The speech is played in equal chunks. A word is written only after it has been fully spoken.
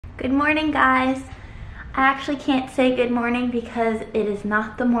Good morning, guys. I actually can't say good morning because it is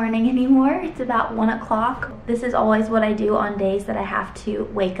not the morning anymore. It's about 1 o'clock. This is always what I do on days that I have to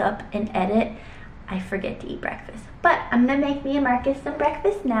wake up and edit. I forget to eat breakfast. But I'm gonna make me and Marcus some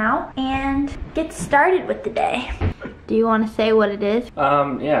breakfast now and get started with the day. Do you want to say what it is?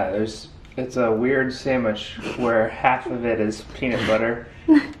 Yeah, it's a weird sandwich where half of it is peanut butter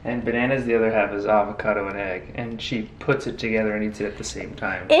and bananas, the other half is avocado and egg, and she puts it together and eats it at the same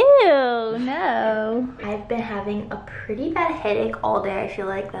time. Ew, no. I've been having a pretty bad headache all day. I feel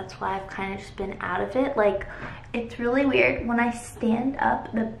like that's why I've kind of just been out of it. Like, it's really weird. When I stand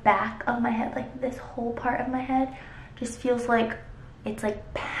up, the back of my head, like this whole part of my head, just feels like it's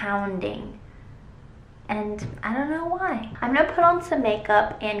like pounding. And I don't know why. I'm gonna put on some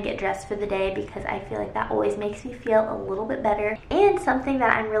makeup and get dressed for the day because I feel like that always makes me feel a little bit better. And something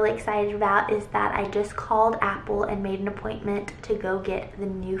that I'm really excited about is that I just called Apple and made an appointment to go get the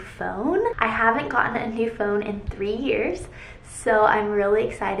new phone. I haven't gotten a new phone in 3 years, so I'm really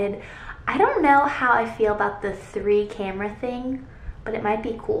excited. I don't know how I feel about the 3 camera thing, but it might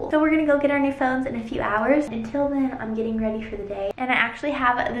be cool. So we're gonna go get our new phones in a few hours. Until then, I'm getting ready for the day. And I actually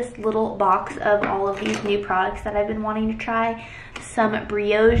have this little box of all of these new products that I've been wanting to try. Some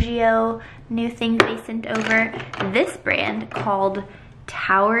Briogeo new things they sent over. This brand called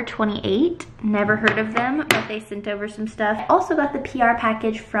Tower 28. Never heard of them, but they sent over some stuff. Also got the PR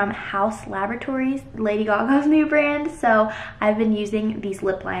package from House Laboratories, Lady Gaga's new brand. So I've been using these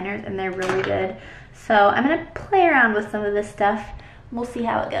lip liners and they're really good. So I'm gonna play around with some of this stuff. We'll see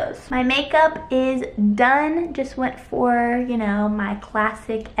how it goes. My makeup is done. Just went for, you know, my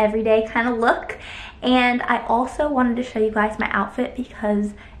classic everyday kind of look. And I also wanted to show you guys my outfit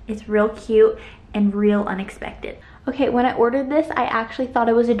because it's real cute and real unexpected. Okay, when I ordered this, I actually thought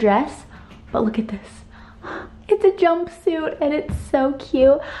it was a dress, but look at this. It's a jumpsuit and it's so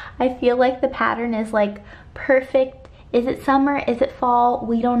cute. I feel like the pattern is like perfect. Is it summer? Is it fall?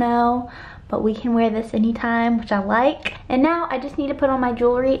 We don't know. But we can wear this anytime, which I like. And now I just need to put on my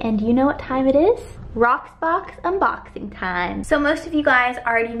jewelry, and you know what time it is? Rocksbox unboxing time. So most of you guys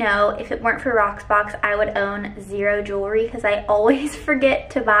already know, if it weren't for Rocksbox, I would own 0 jewelry because I always forget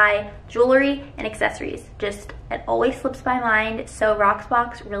to buy jewelry and accessories. Just, it always slips my mind, so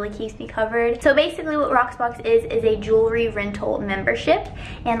Rocksbox really keeps me covered. So basically what Rocksbox is a jewelry rental membership.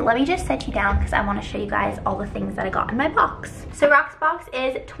 And let me just set you down because I want to show you guys all the things that I got in my box. So Rocksbox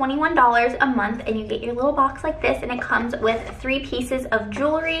is $21 a month and you get your little box like this, and it comes with 3 pieces of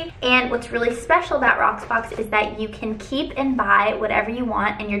jewelry. And what's really special about Rocksbox is that you can keep and buy whatever you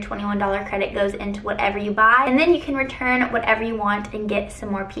want, and your $21 credit goes into whatever you buy, and then you can return whatever you want and get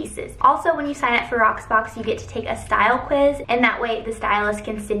some more pieces. Also, when you sign up for Rocksbox, you get to take a style quiz, and that way the stylist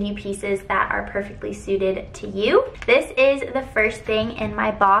can send you pieces that are perfectly suited to you. This is the first thing in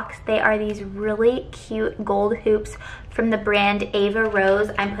my box. They are these really cute gold hoops from the brand Ava Rose.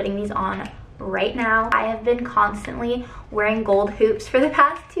 I'm putting these on right now. I have been constantly wearing gold hoops for the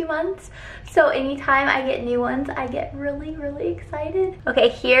past 2 months, so anytime I get new ones, I get really, really excited. Okay,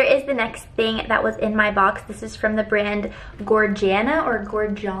 here is the next thing that was in my box. This is from the brand Gorjana or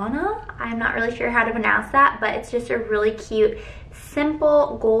Gorjana. I'm not really sure how to pronounce that, but it's just a really cute,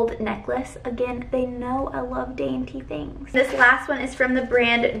 simple gold necklace. Again, they know I love dainty things. This last one is from the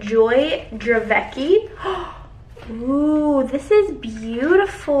brand Joy Dravecki. Ooh, this is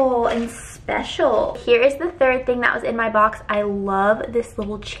beautiful and special. Here is the third thing that was in my box. I love this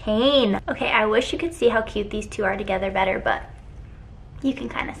little chain. Okay, I wish you could see how cute these two are together better, but you can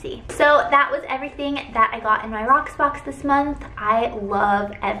kind of see. So that was everything that I got in my Rocksbox this month. I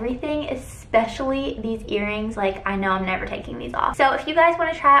love everything, especially these earrings. Like, I know I'm never taking these off. So if you guys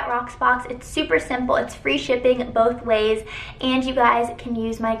want to try out Rocksbox, it's super simple. It's free shipping both ways, and you guys can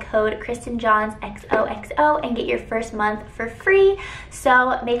use my code KristenJohnsXOXO and get your first month for free.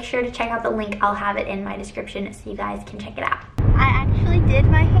 So make sure to check out the link. I'll have it in my description so you guys can check it out. I actually did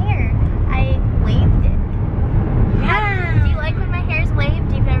my hair. I waved it. Yeah. Do you like when my hair is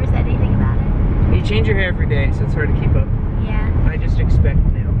waved? You've never said anything about it? You change your hair every day, so it's hard to keep up. Yeah. I just expect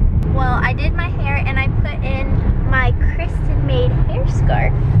now. Well, I did my hair and I put in my Kristen made hair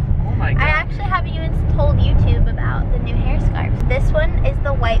scarf. Oh my god. I actually haven't even told YouTube about the new hair scarf. This one is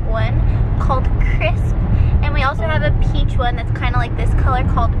the white one called Crisp, and we also have a peach one that's kind of like this color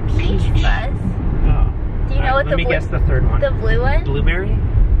called Peach Fuzz. Oh. Do you know what the blue? Let me guess the third one. The blue one? Blueberry?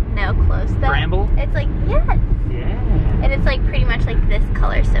 No, close though. Bramble? It's like, yes. Yeah. And it's like pretty much like this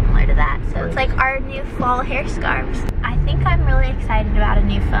color, similar to that. So it's like our new fall hair scarves. I think I'm really excited about a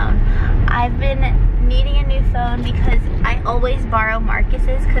new phone. I've been needing a new phone because I always borrow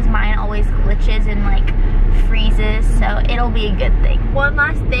Marcus's because mine always glitches and like freezes, so it'll be a good thing. One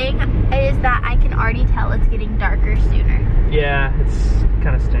last thing is that I can already tell it's getting darker sooner. Yeah, it's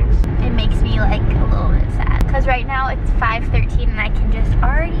kind of stinks. It makes me like a little bit sad because right now it's 5:13 and I can just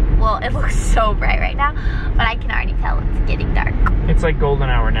already, well, it looks so bright right now, but I can already tell it's getting dark. It's like golden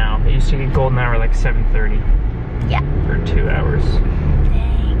hour now. It used to be golden hour like 7:30. Yeah. For 2 hours.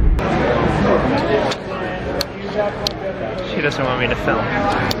 Dang. She doesn't want me to film.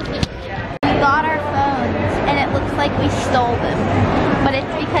 We got our phones and it looks like we stole them, but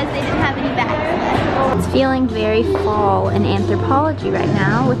it's because they didn't have any bags left. It's feeling very fall in anthropology right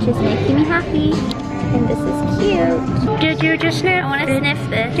now, which is making me happy. And this is cute. Did you just sniff? I want to sniff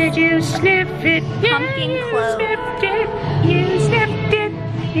this. Did you sniff it? Pumpkin Yeah, clove. You sniffed it. You sniffed it.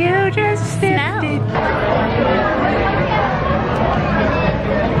 You just sniffed it.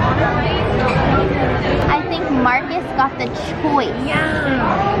 I think Marcus got the choice. Yeah.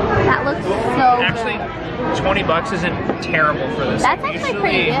 That looks so Actually, good. $20 isn't terrible for this. That's actually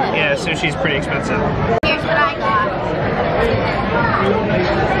pretty good. Yeah, sushi's pretty expensive. Here's what I got.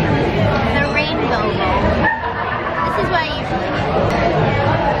 The rainbow roll. This is what I usually get.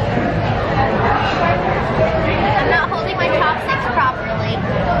 I'm not holding my chopsticks properly.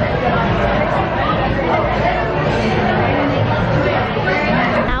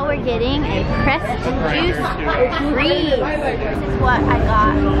 Now we're getting a pressed juice freeze. This is what I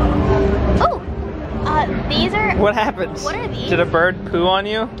got. Oh, these are. What happens? What are these? Did a bird poo on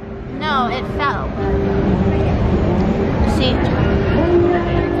you? No, it fell. See?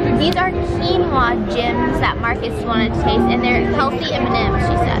 These are quinoa gems that Marcus wanted to taste, and they're healthy M&Ms,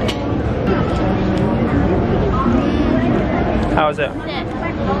 she said. How is it?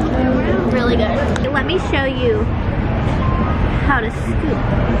 Really good. Let me show you how to scoop.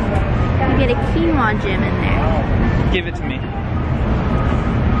 You get a quinoa gem in there. Give it to me.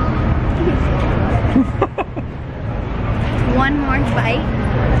 One more bite.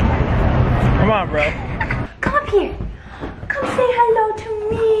 Come on, bro. Come up here. Come say hello to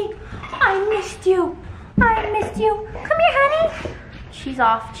me. I missed you. I missed you. Come here, honey. She's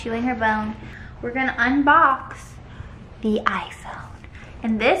off chewing her bone. We're gonna unbox the iPhone.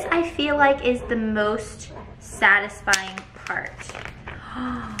 And this, I feel like, is the most satisfying part.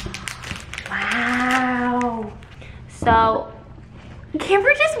 Wow. So,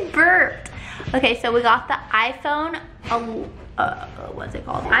 Camper just burped. Okay, so we got the iPhone, what's it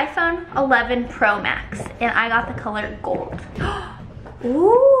called? iPhone 11 Pro Max, and I got the color gold.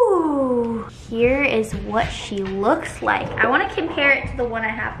 Ooh, here is what she looks like. I want to compare it to the one I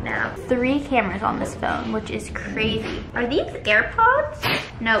have now. 3 cameras on this phone, which is crazy. Are these AirPods?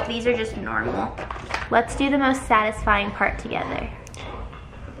 No, these are just normal. Let's do the most satisfying part together.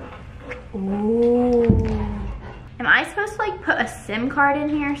 Ooh. Am I supposed to like put a SIM card in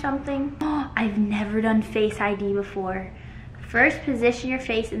here or something? Oh, I've never done Face ID before. First, position your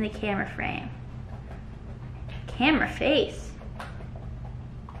face in the camera frame. Camera face.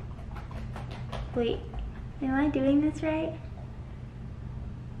 Wait, am I doing this right?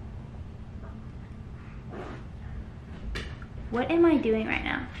 What am I doing right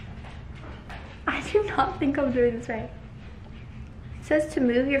now? I do not think I'm doing this right. It says to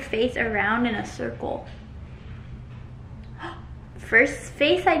move your face around in a circle. First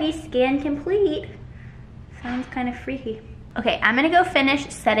Face ID scan complete. Sounds kind of freaky. Okay, I'm gonna go finish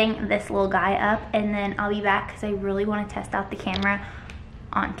setting this little guy up and then I'll be back because I really want to test out the camera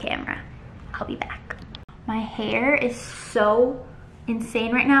on camera. I'll be back. My hair is so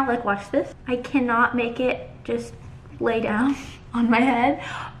insane right now. Like, watch this. I cannot make it just lay down on my head.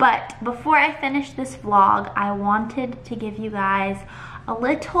 But before I finish this vlog, I wanted to give you guys a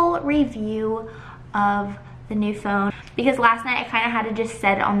little review of the new phone, because last night I kind of had to just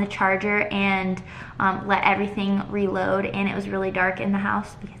set it on the charger and let everything reload, and it was really dark in the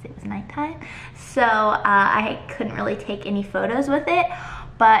house because it was nighttime, so I couldn't really take any photos with it.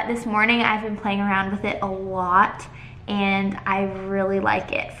 But this morning I've been playing around with it a lot and I really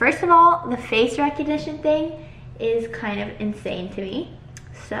like it. First of all, the face recognition thing is kind of insane to me,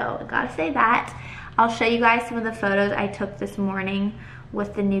 so I gotta say that. I'll show you guys some of the photos I took this morning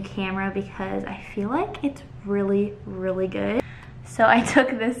with the new camera because I feel like it's really, really good. So I took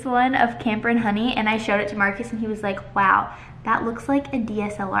this one of Camper and Honey and I showed it to Marcus and he was like, wow, that looks like a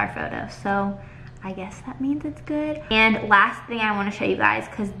DSLR photo. So I guess that means it's good. And last thing I want to show you guys,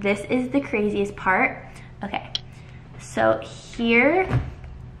 because this is the craziest part. Okay, so here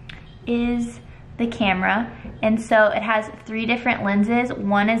is the camera, and so it has 3 different lenses.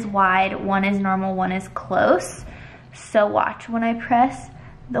 One is wide, one is normal, one is close. So watch, when I press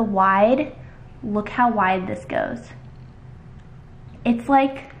the wide, look how wide this goes. It's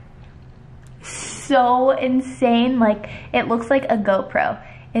like so so insane. Like, it looks like a GoPro.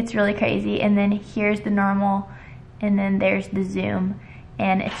 It's really crazy. And then here's the normal, and then there's the zoom.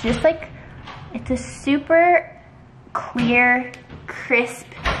 And it's just like, it's a super clear, crisp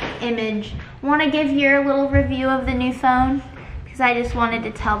image. Want to give your little review of the new phone? Because I just wanted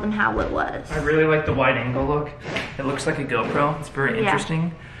to tell them how it was. I really like the wide angle look. It looks like a GoPro. It's very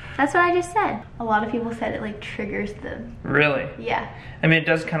interesting. That's what I just said. A lot of people said it like triggers them. Really? Yeah. I mean, it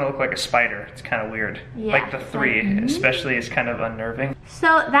does kind of look like a spider. It's kind of weird. Yeah. Like the 3, especially, is kind of unnerving.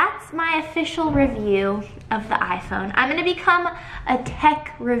 So that's my official review of the iPhone. I'm gonna become a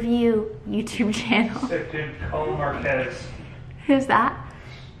tech review YouTube channel. Sick, dude. Colin Marquez. Who's that?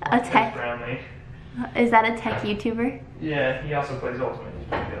 A tech. Brownlee. Is that a tech YouTuber? Yeah, he also plays Ultimate. He's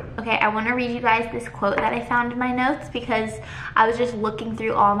pretty good. Okay, I want to read you guys this quote that I found in my notes because I was just looking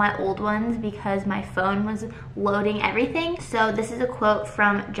through all my old ones because my phone was loading everything. So this is a quote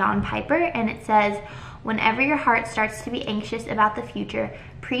from John Piper, and it says, "Whenever your heart starts to be anxious about the future,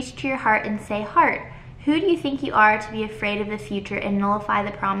 preach to your heart and say, 'Heart, who do you think you are to be afraid of the future and nullify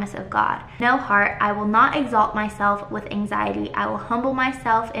the promise of God? No, heart, I will not exalt myself with anxiety. I will humble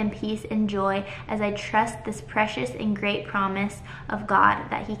myself in peace and joy as I trust this precious and great promise of God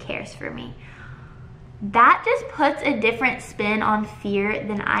that He cares for me.'" That just puts a different spin on fear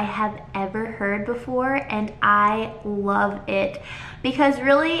than I have ever heard before, and I love it. Because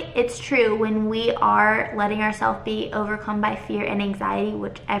really, it's true, when we are letting ourselves be overcome by fear and anxiety,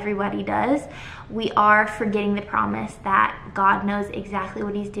 which everybody does, we are forgetting the promise that God knows exactly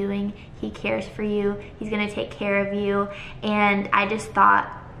what He's doing. He cares for you. He's gonna take care of you. And I just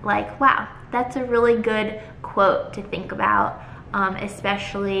thought, like, wow, that's a really good quote to think about.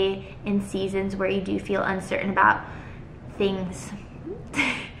 Especially in seasons where you do feel uncertain about things.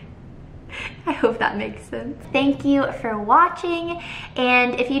 I hope that makes sense. Thank you for watching,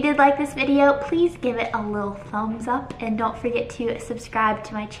 and if you did like this video, please give it a little thumbs up, and don't forget to subscribe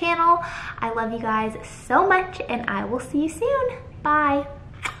to my channel. I love you guys so much, and I will see you soon. Bye.